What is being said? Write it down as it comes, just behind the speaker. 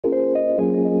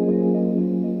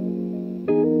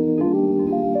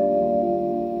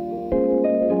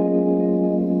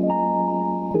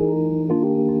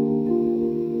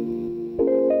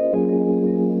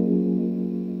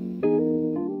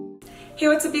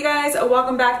what's up you guys?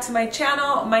 Welcome back to my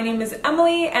channel. My name is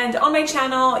Emily and on my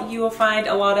channel you will find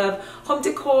a lot of home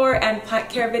decor and plant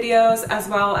care videos as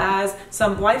well as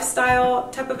some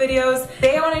lifestyle type of videos.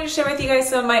 Today I wanted to share with you guys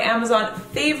some of my Amazon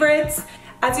favorites.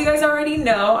 As you guys already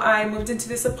know, I moved into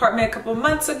this apartment a couple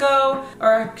months ago,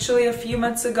 or actually a few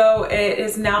months ago. It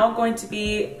is now going to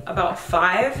be about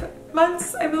 5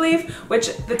 months, I believe,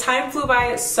 which the time flew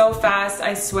by so fast.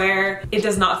 I swear it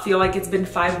does not feel like it's been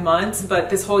 5 months, but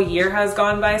this whole year has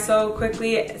gone by so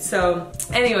quickly. So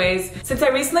anyways, since I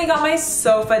recently got my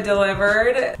sofa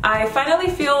delivered, I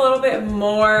finally feel a little bit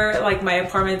more like my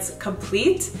apartment's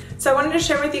complete. So I wanted to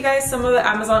share with you guys some of the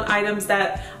Amazon items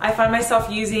that I find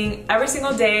myself using every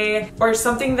single day, or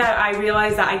something that I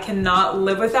realize that I cannot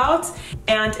live without.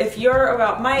 And if you're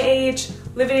about my age,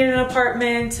 living in an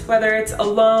apartment, whether it's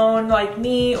alone like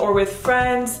me or with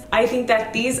friends, I think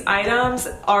that these items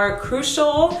are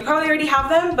crucial. You probably already have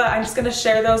them, but I'm just gonna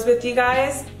share those with you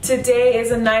guys. Today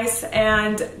is a nice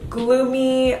and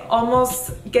gloomy,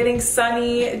 almost getting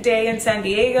sunny day in San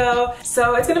Diego.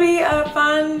 So it's gonna be a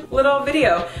fun little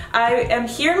video. I am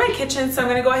here in my kitchen, so I'm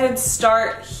gonna go ahead and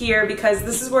start here because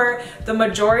this is where the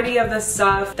majority of the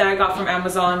stuff that I got from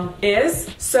Amazon is.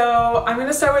 So I'm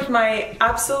gonna start with my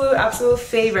absolute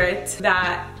favorite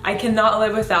that I cannot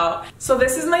live without. So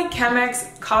this is my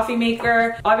Chemex coffee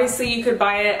maker. Obviously you could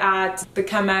buy it at the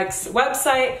Chemex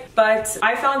website, but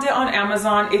I found it on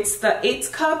Amazon. It's the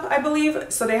 8 cup, I believe.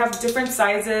 So they have different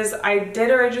sizes. I did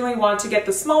originally want to get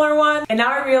the smaller one, and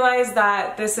now I realize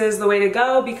that this is the way to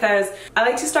go because I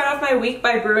like to start off my week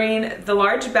by brewing the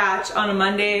large batch on a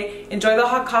Monday, enjoy the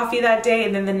hot coffee that day,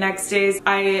 and then the next days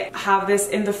I have this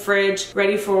in the fridge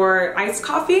ready for iced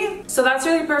coffee. So that's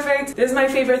really perfect. This is my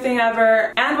favorite thing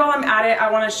ever. And while I'm at it,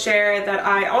 I want to share that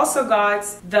I also got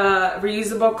the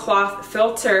reusable cloth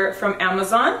filter from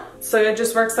Amazon. So it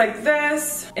just works like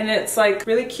this, and it's like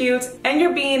really cute, and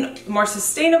you're being more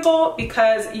sustainable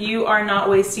because you are not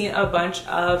wasting a bunch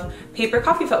of paper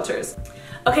coffee filters.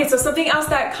 Okay, so something else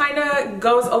that kind of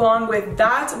goes along with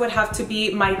that would have to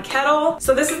be my kettle.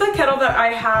 So this is the kettle that I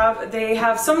have. They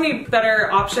have so many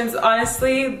better options,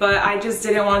 honestly, but I just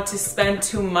didn't want to spend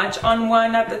too much on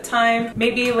one at the time.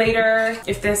 Maybe later,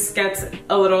 if this gets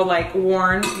a little like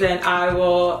worn, then I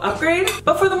will upgrade.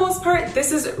 But for the most part,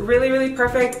 this is really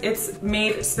perfect. It's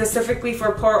made specifically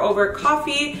for pour over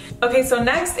coffee. Okay, so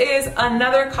next is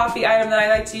another coffee item that I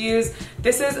like to use.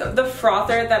 This is the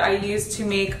frother that I use to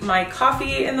make my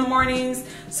coffee in the mornings.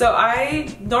 So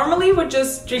I normally would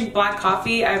just drink black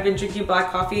coffee. I've been drinking black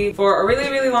coffee for a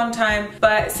really long time,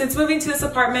 but since moving to this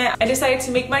apartment, I decided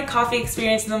to make my coffee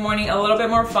experience in the morning a little bit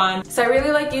more fun. So I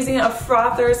really like using a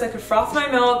frother so I could froth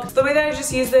my milk. The way that I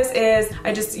just use this is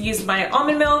I just use my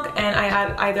almond milk and I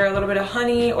add either a little bit of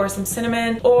honey or some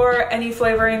cinnamon or any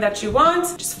flavoring that you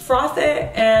want. Just froth it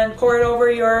and pour it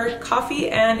over your coffee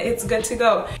and it's good to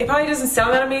go. It probably doesn't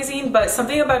sound that amazing, but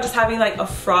something about just having like a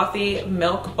frothy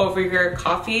milk over your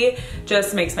coffee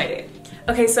just makes my day.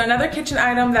 Okay, so another kitchen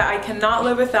item that I cannot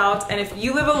live without, and if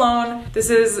you live alone,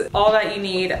 this is all that you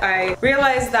need. I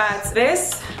realized that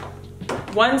this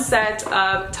one set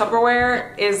of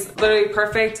Tupperware is literally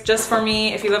perfect just for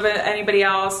me. If you live with anybody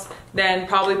else, then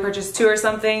probably purchase 2 or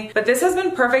something. But this has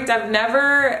been perfect. I've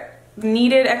never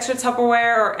needed extra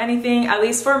Tupperware or anything, at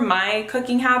least for my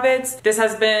cooking habits. This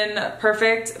has been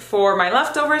perfect for my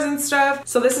leftovers and stuff.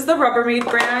 So this is the Rubbermaid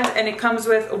brand, and it comes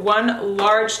with 1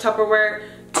 large Tupperware,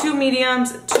 2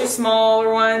 mediums, 2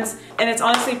 smaller ones, and it's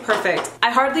honestly perfect. I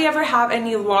hardly ever have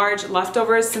any large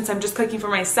leftovers since I'm just cooking for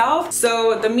myself,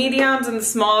 so the mediums and the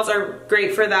smalls are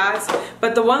great for that.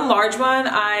 But the 1 large one,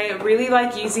 I really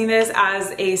like using this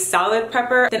as a salad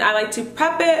prepper. Then I like to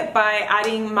prep it by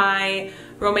adding my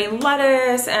romaine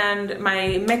lettuce and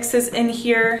my mixes in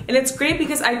here. And it's great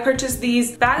because I purchased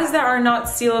these bags that are not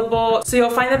sealable, so you'll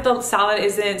find that the salad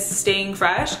isn't staying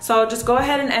fresh. So I'll just go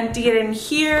ahead and empty it in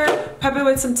here, prep it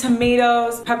with some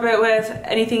tomatoes, prep it with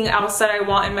anything else that I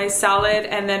want in my salad,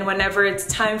 and then whenever it's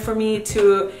time for me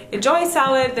to enjoy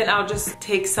salad, then I'll just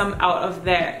take some out of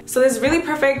there. So this is really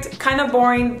perfect, kind of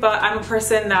boring, but I'm a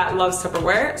person that loves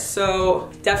Tupperware,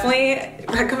 so definitely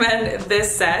recommend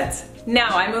this set. Now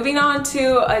I'm moving on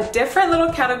to a different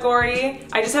little category.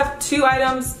 I just have 2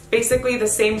 items, basically the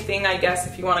same thing, I guess,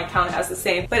 if you want to count it as the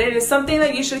same, but it is something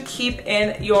that you should keep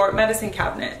in your medicine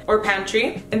cabinet or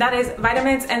pantry, and that is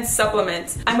vitamins and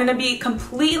supplements. I'm gonna be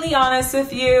completely honest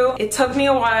with you. It took me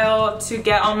a while to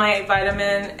get on my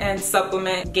vitamin and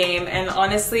supplement game, and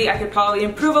honestly I could probably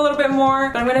improve a little bit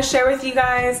more, but I'm gonna share with you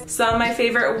guys some of my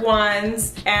favorite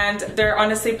ones, and they're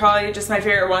honestly probably just my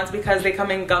favorite ones because they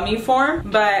come in gummy form,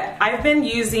 but I I've been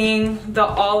using the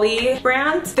Olly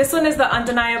brand. This one is the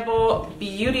Undeniable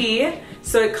Beauty.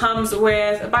 So it comes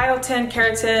with biotin,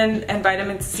 keratin, and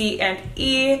vitamin C and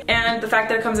E. And the fact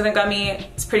that it comes in a gummy,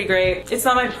 it's pretty great. It's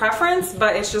not my preference,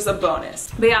 but it's just a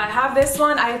bonus. But yeah, I have this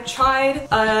one. I've tried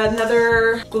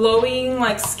another glowing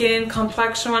like skin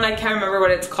complexion one. I can't remember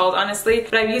what it's called, honestly.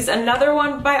 But I've used another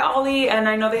one by Olly, and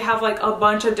I know they have like a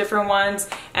bunch of different ones,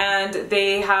 and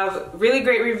they have really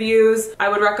great reviews. I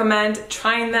would recommend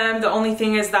trying them. The only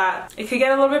thing is that it could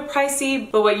get a little bit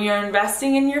pricey, but when you're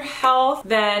investing in your health,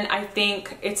 then I think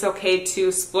it's okay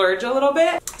to splurge a little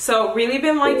bit. So really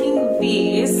been liking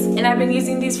these, and I've been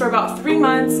using these for about 3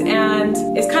 months, and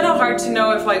it's kind of hard to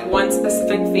know if like one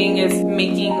specific thing is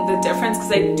making the difference,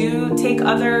 because I do take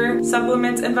other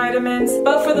supplements and vitamins,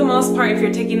 but for the most part, if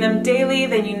you're taking them daily,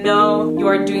 then you know you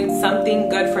are doing something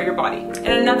good for your body. And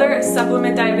another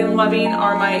supplement that I've been loving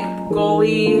are my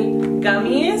Goli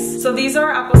gummies. So these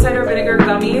are apple cider vinegar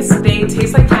gummies. They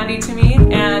taste like candy to me,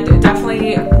 and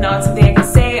definitely not something I can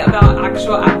say about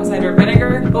actual apple cider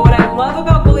vinegar. But what I love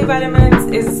about Goli vitamins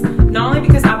is not only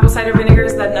because apple cider vinegar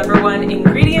is the #1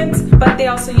 ingredient, but they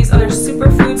also use other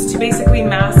superfoods to basically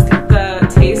mask the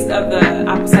taste of the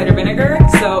apple cider vinegar.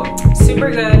 So super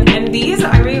good. And these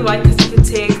I really like because you can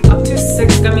take up to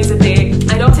 6 gummies a day.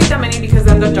 I don't take that many because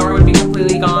then the jar would be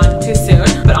completely gone too soon.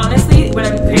 But honestly, when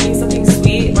I'm craving something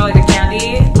sweet or like a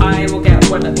candy, I will get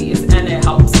one of these and it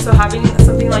helps. So having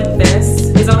something like this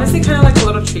is honestly kind of like a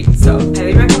little treat. So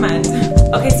highly recommend.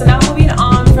 Okay, so now moving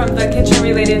on from the kitchen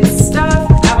related stuff,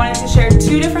 I wanted to share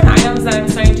 2 different items that I'm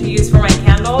starting to use for my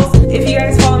candles. If you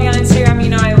guys follow me on Instagram, you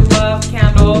know I love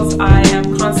candles. I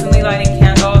am constantly lighting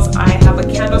candles. I have a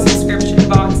candle subscription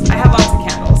box. I have lots of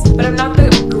candles, but I'm not the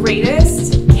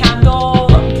greatest candle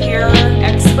care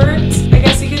expert, I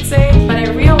guess you could say. But I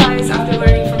realized after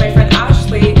learning from my friend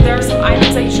Ashley, there are some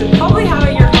items that you should probably have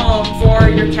at your home for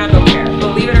your candle care,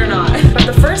 believe it or not. But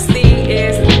the first thing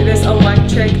is this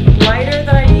electric lighter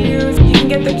that I use. You can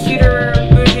get the cuter,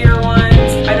 bougier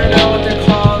ones. I don't know what they're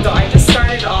called, though I just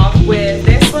started off with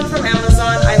this one from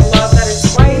Amazon. I love that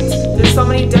it's white. There's so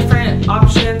many different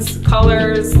options,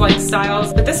 colors, like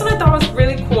styles. But this one I thought was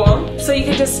really cool. So you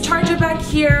can just charge it back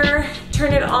here,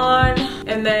 turn it on,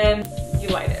 and then you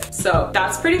light it. So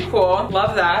that's pretty cool.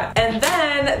 Love that. And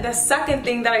then the second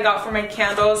thing that I got for my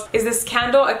candles is this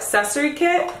candle accessory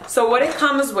kit. So what it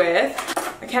comes with,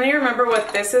 I can't even remember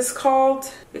what this is called.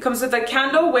 It comes with a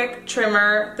candle wick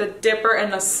trimmer, the dipper,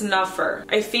 and the snuffer.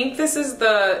 I think this is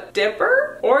the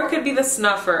dipper, or it could be the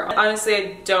snuffer. Honestly,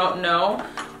 I don't know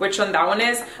which one that one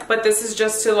is, but this is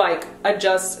just to like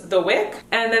adjust the wick.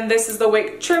 And then this is the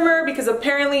wick trimmer, because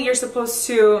apparently you're supposed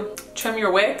to trim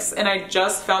your wicks, and I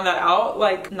just found that out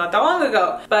like not that long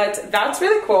ago, but that's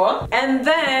really cool. And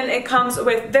then it comes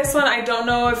with this one. I don't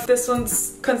know if this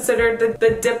one's considered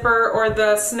the dipper or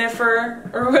the sniffer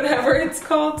or whatever it's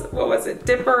called. What was it?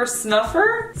 Dipper or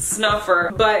snuffer?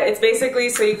 Snuffer. But it's basically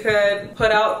so you could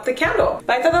put out the candle.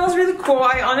 But I thought that was really cool.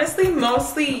 I honestly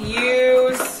mostly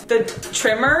use the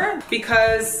trimmer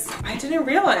because I didn't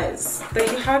realize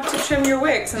that you had to trim your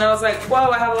wicks, and I was like,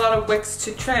 whoa, I have a lot of wicks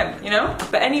to trim, you know?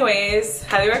 But anyways,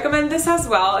 highly recommend this as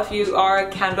well if you are a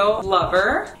candle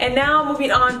lover. And now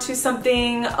moving on to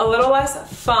something a little less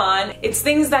fun. It's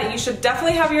things that you should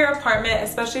definitely have in your apartment,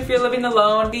 especially if you're living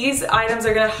alone. These items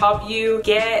are gonna help you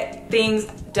get things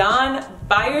done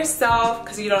by yourself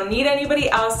because you don't need anybody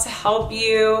else to help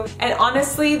you. And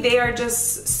honestly, they are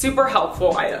just super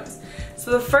helpful items. So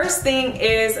the first thing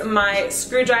is my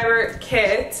screwdriver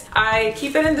kit. I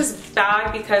keep it in this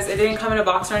bag because it didn't come in a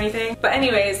box or anything. But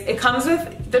anyways, it comes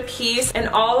with the piece and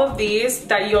all of these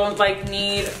that you'll like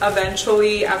need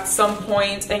eventually at some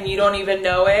point and you don't even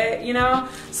know it, you know?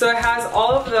 So it has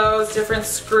all of those different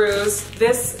screws.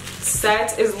 This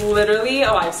set is literally a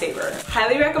lifesaver.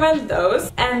 Highly recommend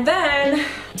those. And then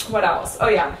what else? Oh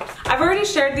yeah, I've already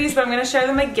shared these, but I'm gonna share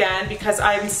them again because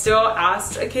I'm still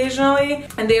asked occasionally.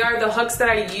 And they are the hooks that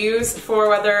I use for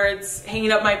whether it's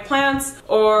hanging up my plants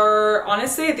or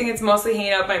honestly, I think it's mostly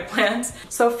hanging up my plants.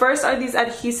 So first are these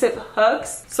adhesive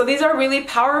hooks. So these are really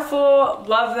powerful,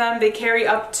 love them. They carry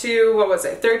up to, what was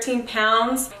it, 13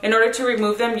 pounds. In order to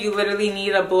remove them, you literally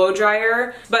need a blow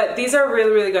dryer. But these are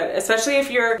really, really good, especially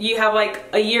if you have like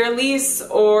a year lease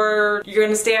or you're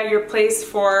gonna stay at your place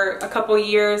for a couple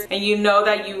years years and you know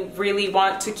that you really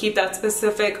want to keep that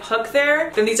specific hook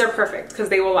there, then these are perfect because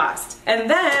they will last. And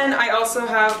then I also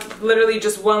have literally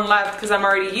just one left because I'm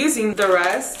already using the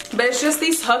rest. But it's just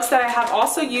these hooks that I have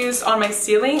also used on my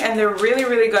ceiling, and they're really,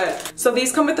 really good. So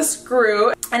these come with a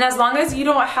screw, and as long as you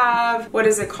don't have, what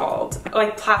is it called?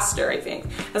 Like plaster, I think.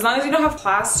 As long as you don't have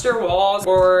plaster walls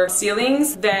or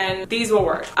ceilings, then these will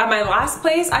work. At my last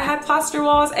place, I had plaster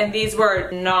walls and these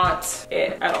were not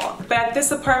it at all. But at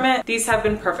this apartment, these have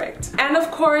been perfect. And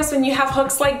of course, when you have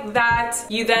hooks like that,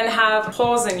 you then have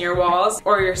holes in your walls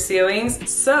or your ceilings.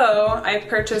 So I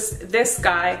purchased this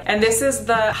guy, and this is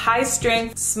the high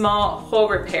strength small hole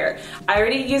repair. I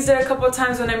already used it a couple of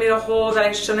times when I made a hole that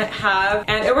I shouldn't have,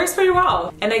 and it works pretty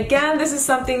well. And again, this is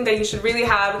something that you should really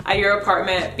have at your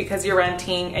apartment because you're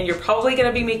renting and you're probably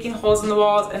gonna be making holes in the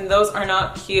walls, and those are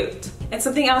not cute. And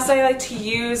something else I like to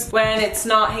use when it's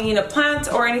not hanging a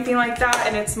plant or anything like that,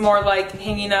 and it's more like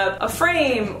hanging up a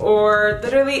frame or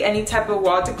literally any type of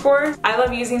wall decor, I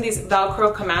love using these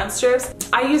Velcro command strips.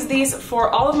 I use these for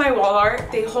all of my wall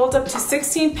art. They hold up to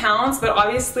 16 pounds, but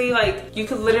obviously like you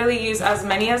could literally use as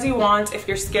many as you want. If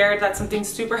you're scared that something's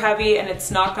super heavy and it's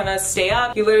not gonna stay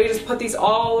up, you literally just put these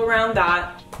all around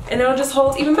that, and it'll just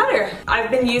hold even better.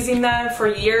 I've been using them for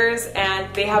years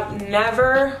and they have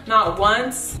never, not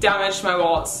once, damaged my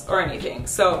walls or anything.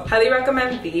 So highly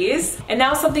recommend these. And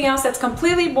now something else that's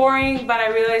completely boring, but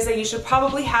I realize that you should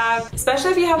probably have,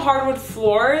 especially if you have hardwood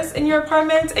floors in your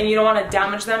apartment and you don't want to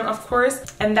damage them, of course,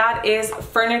 and that is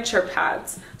furniture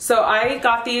pads. So I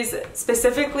got these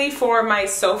specifically for my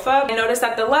sofa. I noticed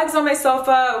that the legs on my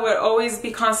sofa would always be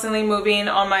constantly moving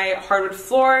on my hardwood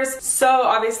floors. So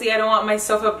obviously I don't want my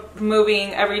sofa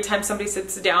moving every time somebody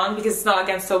sits down because it's not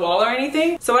against the wall or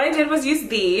anything. So what I did was use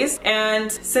these,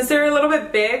 and since they're a little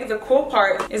bit big, the cool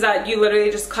part is that you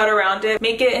literally just cut around it,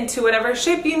 make it into whatever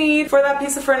shape you need for that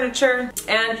piece of furniture,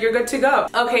 and you're good to go.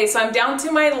 Okay, so I'm down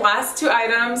to my last two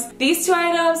items. These two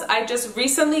items I just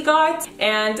recently got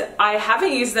and I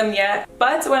haven't used them yet,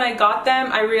 but when I got them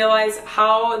I realized,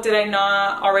 how did I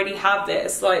not already have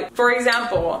this? Like, for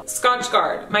example,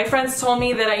 Scotchgard. My friends told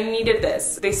me that I needed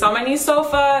this. They saw my new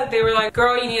sofa, they were like,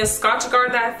 girl, you need to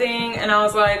Scotchgard that thing, and I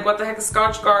was like, what the heck is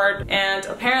Scotchgard? And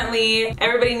apparently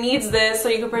everybody needs this so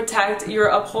you can protect your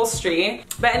upholstery.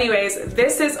 But anyways,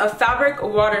 this is a fabric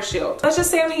water shield. Let's just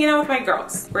say I'm hanging out with my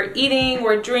girls. We're eating,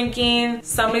 we're drinking,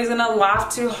 somebody's gonna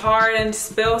laugh too hard and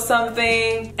spill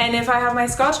something, and if I have my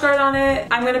Scotchgard on it,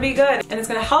 I'm gonna be good, and it's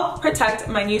gonna help protect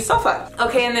my new sofa.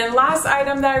 Okay, and then last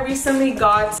item that I recently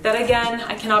got that again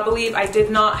I cannot believe I did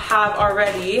not have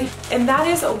already, and that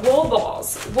is wool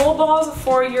balls. Wool balls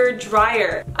for your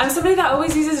dryer. I'm somebody that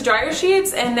always uses dryer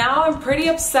sheets, and now I'm pretty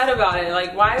upset about it.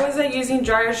 Like, why was I using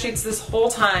dryer sheets this whole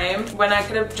time when I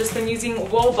could have just been using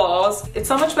wool balls? It's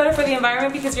so much better for the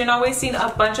environment because you're not wasting a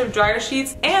bunch of dryer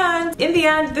sheets, and in the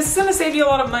end this is gonna save you a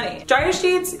lot of money. Dryer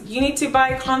sheets you need to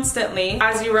buy constantly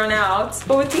as you run out,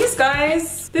 but with these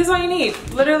guys, this is all you need.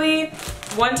 Literally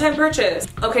one-time purchase.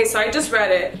 Okay, so I just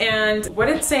read it, and what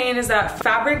it's saying is that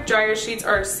fabric dryer sheets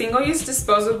are single-use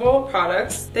disposable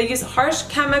products that use harsh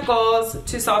chemicals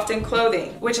to soften clothing,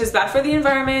 which is bad for the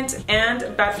environment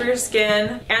and bad for your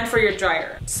skin and for your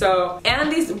dryer. So, and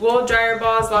these wool dryer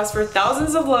balls last for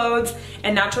thousands of loads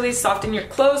and naturally soften your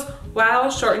clothes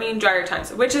while shortening dryer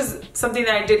times, which is something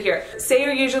that I did here. Say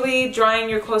you're usually drying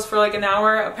your clothes for like an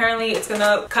hour, apparently it's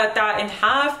gonna cut that in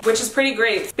half, which is pretty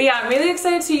great. But yeah, I'm really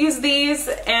excited to use these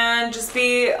and just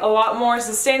be a lot more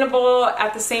sustainable.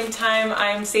 At the same time,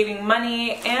 I'm saving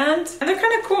money, and they're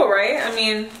kind of cool, right? I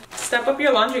mean, step up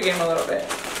your laundry game a little bit.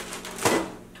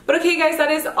 But okay guys,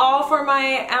 that is all for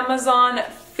my Amazon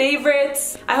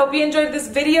favorites. I hope you enjoyed this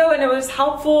video and it was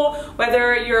helpful,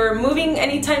 whether you're moving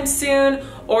anytime soon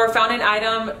or found an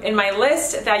item in my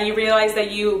list that you realize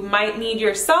that you might need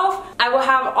yourself. I will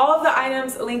have all of the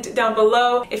items linked down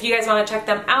below if you guys want to check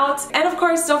them out. And of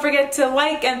course, don't forget to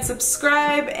like and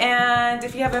subscribe, and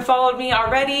if you haven't followed me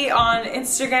already on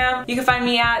Instagram, you can find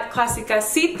me at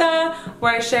Clasicasita,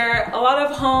 where I share a lot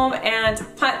of home and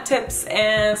plant tips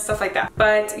and stuff like that.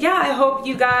 But yeah, I hope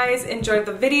you guys enjoyed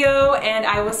the video, and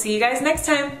I will see you guys next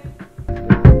time.